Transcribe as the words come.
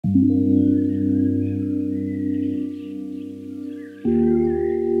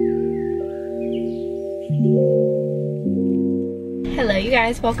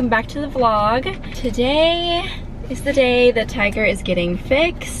guys, welcome back to the vlog. Today is the day that Tiger is getting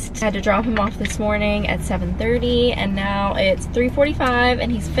fixed. I had to drop him off this morning at 7:30 and now it's 3:45 and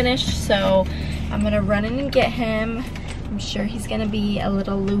he's finished, so I'm gonna run in and get him. I'm sure he's gonna be a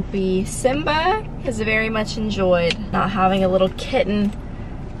little loopy. Simba has very much enjoyed not having a little kitten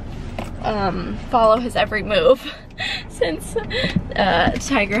follow his every move since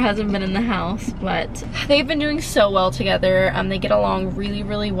Tiger hasn't been in the house, but they've been doing so well together. They get along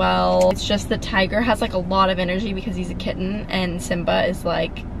really well. It's just that Tiger has like a lot of energy because he's a kitten and Simba is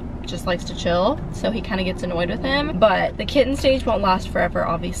like just likes to chill, so he kind of gets annoyed with him. But the kitten stage won't last forever,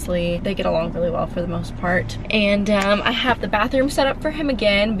 obviously. They get along really well for the most part. And I have the bathroom set up for him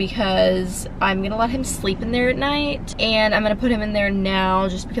again because I'm gonna let him sleep in there at night, and I'm gonna put him in there now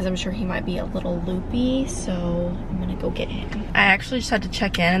just because I'm sure he might be a little loopy, so I'm gonna go get him. I actually just had to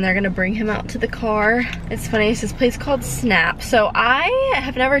check in and they're gonna bring him out to the car. It's funny, it's this place called Snap. So I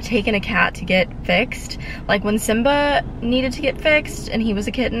have never taken a cat to get fixed. Like when Simba needed to get fixed and he was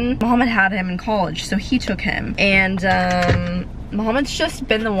a kitten, Muhammad had him in college, so he took him. And Muhammad's just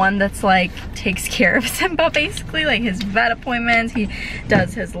been the one that's like takes care of Simba basically, like his vet appointments, he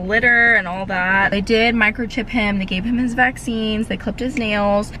does his litter and all that. They did microchip him, they gave him his vaccines, they clipped his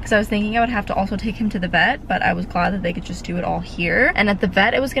nails, because I was thinking I would have to also take him to the vet, but I was glad that they could just do it all here. And at the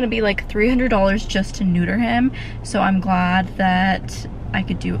vet it was gonna be like $300 just to neuter him, so I'm glad that I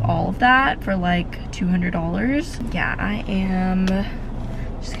could do all of that for like $200. Yeah, I am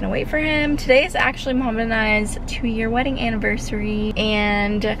just gonna wait for him. Today is actually Muhammad and I's 2-year wedding anniversary,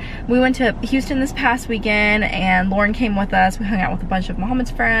 and we went to Houston this past weekend and Lauren came with us. We hung out with a bunch of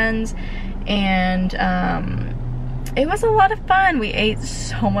Muhammad's friends and it was a lot of fun. We ate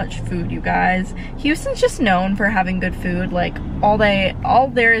so much food, you guys. Houston's just known for having good food. Like all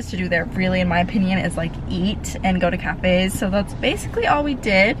there is to do there, really, in my opinion, is like eat and go to cafes. So that's basically all we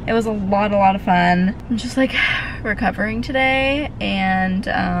did. It was a lot of fun. I'm just like recovering today, and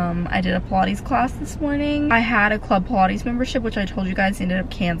I did a Pilates class this morning. I had a Club Pilates membership, which I told you guys ended up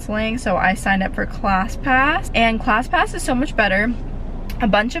canceling. So I signed up for ClassPass, and ClassPass is so much better. A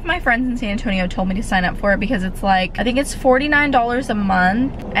bunch of my friends in San Antonio told me to sign up for it because it's like, I think it's $49 a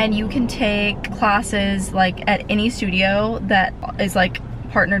month, and you can take classes like at any studio that is like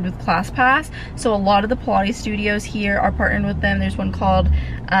partnered with ClassPass. So a lot of the Pilates studios here are partnered with them. There's one called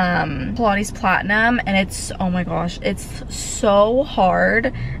Pilates Platinum, and it's, oh my gosh, it's so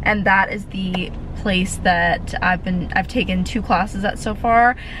hard, and that is the place that I've taken 2 classes at so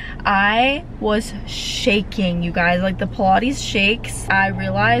far. I was shaking, you guys. Like the Pilates shakes, I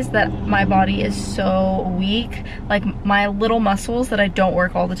realized that my body is so weak, like my little muscles that I don't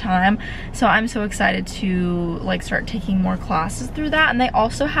work all the time. So I'm so excited to like start taking more classes through that. And they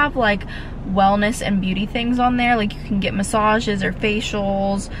also have like wellness and beauty things on there, like you can get massages or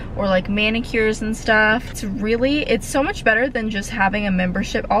facials or like manicures and stuff. It's so much better than just having a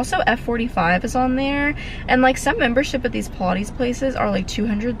membership. Also F45 is on there, and like some membership at these Pilates places are like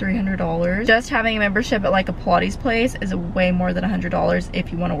 $200, $300. Just having a membership at like a Pilates place is way more than $100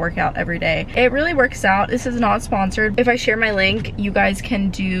 if you want to work out every day. It really works out. This is not sponsored. If I share my link, you guys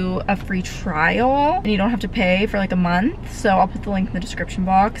can do a free trial and you don't have to pay for like a month, so I'll put the link in the description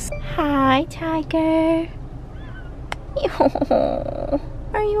box. Hi, Tiger.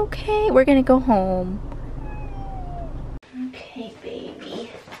 Are you okay? We're gonna go home. Okay, baby.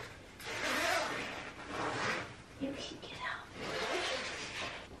 You can get out.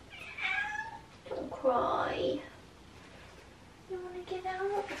 Don't cry. You wanna get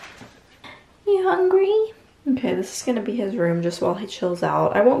out? You hungry? Okay, this is gonna be his room just while he chills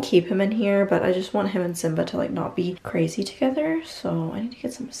out. I won't keep him in here, but I just want him and Simba to like not be crazy together, so I need to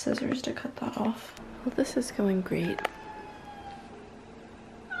get some scissors to cut that off. Well, this is going great.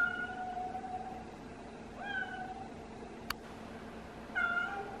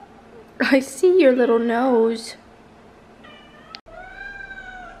 I see your little nose.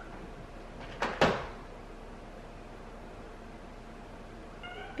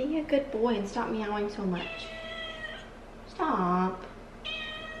 Be a good boy and stop meowing so much. Stop.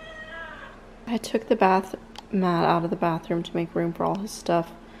 I took the bath mat out of the bathroom to make room for all his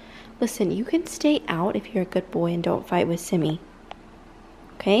stuff. Listen, you can stay out if you're a good boy and don't fight with Simmy.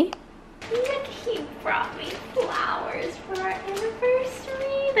 Okay? Look, he brought me flowers for our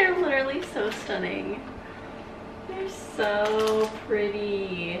anniversary. They're literally so stunning. They're so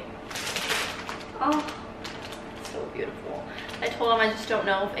pretty. Oh, so beautiful. I told him I just don't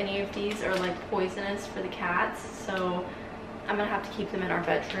know if any of these are like poisonous for the cats, so I'm gonna have to keep them in our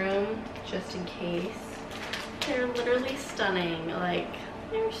bedroom just in case. They're literally stunning. Like,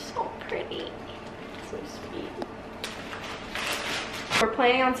 they're so pretty. So sweet. We're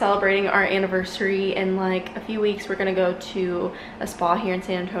planning on celebrating our anniversary in like a few weeks. We're gonna go to a spa here in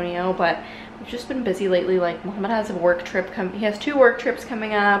San Antonio, but we've just been busy lately. Like Mohammed has a work trip he has 2 work trips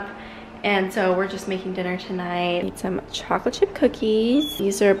coming up. And so we're just making dinner tonight. Need some chocolate chip cookies.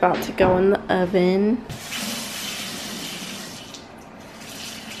 These are about to go in the oven.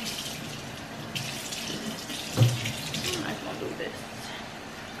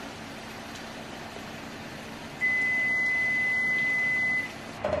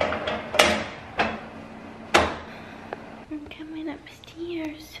 I'm coming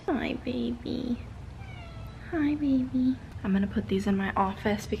upstairs. Hi, baby. Hi, baby. I'm gonna put these in my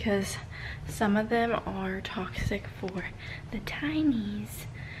office because some of them are toxic for the tinies,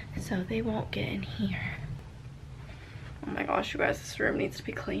 so they won't get in here. Oh my gosh, you guys, this room needs to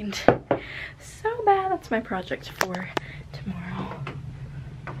be cleaned so bad. That's my project for tomorrow.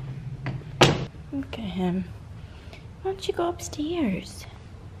 Look at him. Why don't you go upstairs?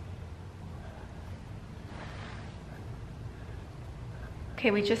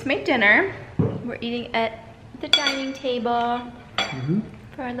 Okay, we just made dinner. We're eating at the dining table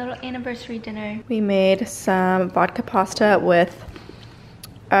for our little anniversary dinner. We made some vodka pasta with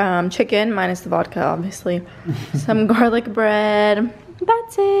chicken, minus the vodka, obviously. Some garlic bread.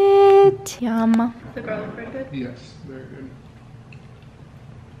 That's it. Yum. Is the garlic bread good? Yes, very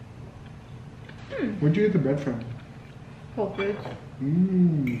good. Where'd you get the bread from? Whole Foods.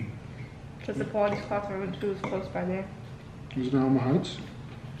 Because the Pilates class I went to was close by there. Was it Alma Heights?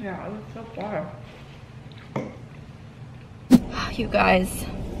 Yeah, it was so far. You guys,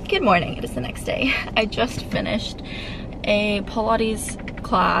 good morning. It is the next day. I just finished a Pilates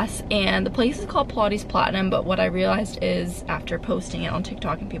class, and the place is called Pilates Platinum, but what I realized is after posting it on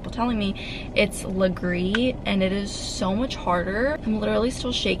TikTok and people telling me it's Legree, and it is so much harder. I'm literally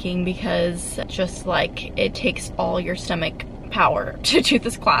still shaking because just like it takes all your stomach power to do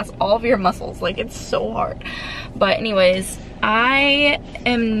this class, all of your muscles, like it's so hard. But anyways, I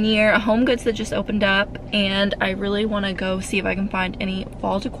am near a Home Goods that just opened up, and I really want to go see if I can find any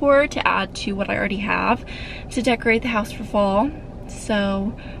fall decor to add to what I already have to decorate the house for fall.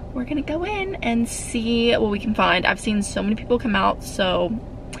 So we're gonna go in and see what we can find. I've seen so many people come out, so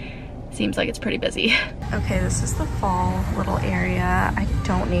it seems like it's pretty busy. Okay, this is the fall little area. I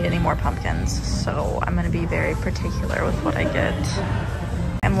don't need any more pumpkins, so I'm gonna be very particular with what I get.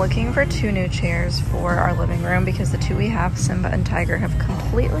 I'm looking for 2 new chairs for our living room because the 2 we have, Simba and Tiger, have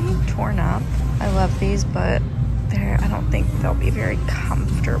completely torn up. I love these, but I don't think they'll be very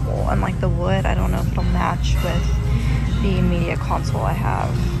comfortable. And like the wood, I don't know if it'll match with the media console I have.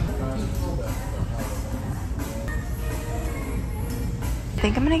 I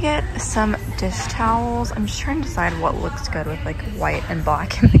think I'm gonna get some dish towels. I'm just trying to decide what looks good with like white and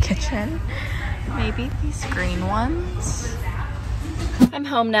black in the kitchen. Maybe these green ones. I'm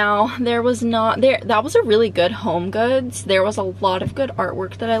home now. That was a really good Home Goods. There was a lot of good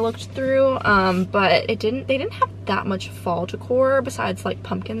artwork that I looked through, but they didn't have that much fall decor besides like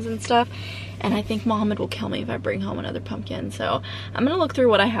pumpkins and stuff. And I think Mohammed will kill me if I bring home another pumpkin. So I'm gonna look through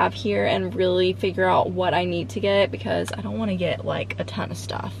what I have here and really figure out what I need to get because I don't want to get like a ton of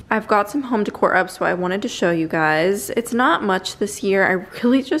stuff. I've got some home decor up, so I wanted to show you guys. It's not much this year. I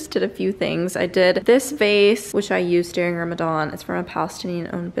really just did a few things. I did this vase, which I used during Ramadan. It's from a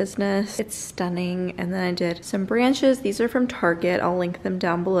Palestinian owned business. It's stunning. And then I did some branches. These are from Target. I'll link them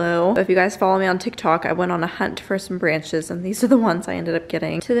down below. If you guys follow me on TikTok, I went on a hunt for some branches, and these are the ones I ended up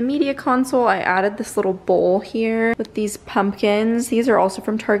getting. To the media console, I added this little bowl here with these pumpkins. These are also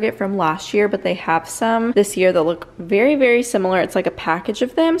from Target from last year, but they have some this year that look very, very similar. It's like a package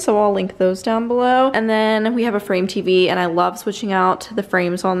of them, so I'll link those down below. And then we have a frame TV, and I love switching out the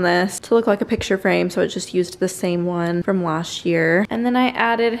frames on this to look like a picture frame, so it just used the same one from last year. And then I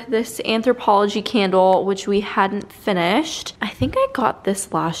added this Anthropology candle, which we hadn't finished. I think I got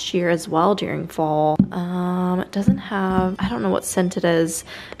this last year as well during fall. It doesn't have, I don't know what scent it is,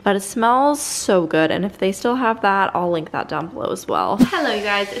 but it smells so good, and if they still have that, I'll link that down below as well. Hello you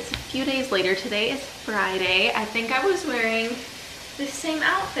guys, it's a few days later. Today is Friday. I think I was wearing the same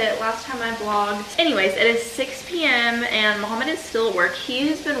outfit last time I vlogged. Anyways, it is 6 p.m. and Mohammed is still at work. He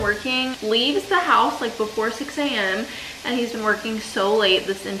has been working, leaves the house like before 6 a.m. and he's been working so late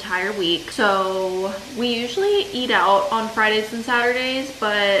this entire week. So we usually eat out on Fridays and Saturdays,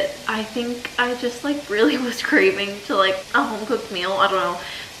 but I think I just like really was craving to like a home cooked meal. I don't know.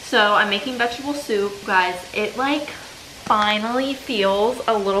 So I'm making vegetable soup. Guys, it like finally feels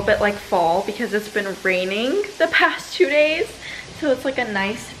a little bit like fall because it's been raining the past 2 days. So it's like a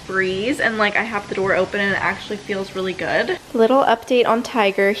nice breeze, and like I have the door open and it actually feels really good. Little update on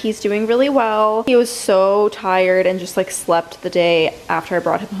Tiger. He's doing really well. He was so tired and just like slept the day after I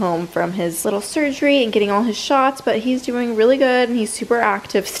brought him home from his little surgery and getting all his shots, but he's doing really good and he's super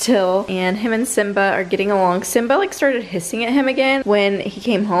active still. And him and Simba are getting along. Simba like started hissing at him again when he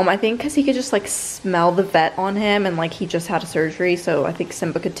came home, I think because he could just like smell the vet on him, and like he just had a surgery, so I think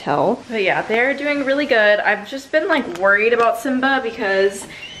Simba could tell. But yeah, they're doing really good. I've just been like worried about Simba because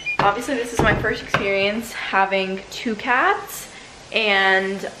obviously this is my first experience having 2 cats,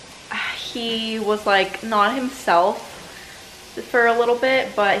 and he was like not himself for a little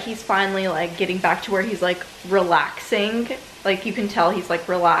bit, but he's finally like getting back to where he's like relaxing. Like you can tell he's like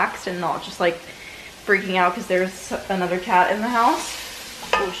relaxed and not just like freaking out because there's another cat in the house.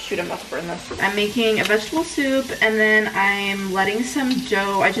 Oh shoot, I'm about to burn this. I'm making a vegetable soup, and then I'm letting some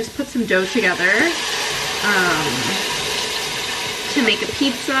dough. I just put some dough together to make a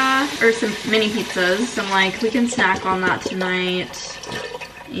pizza, or some mini pizzas. I'm like, we can snack on that tonight.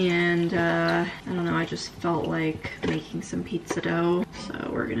 And I don't know, I just felt like making some pizza dough. So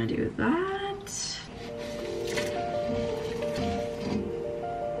we're gonna do that.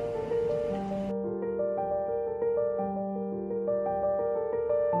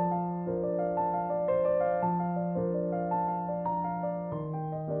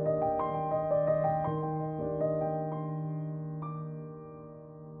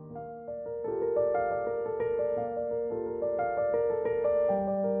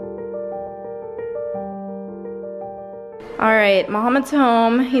 All right, Mohammed's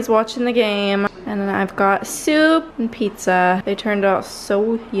home. He's watching the game. And then I've got soup and pizza. They turned out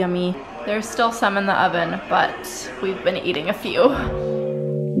so yummy. There's still some in the oven, but we've been eating a few.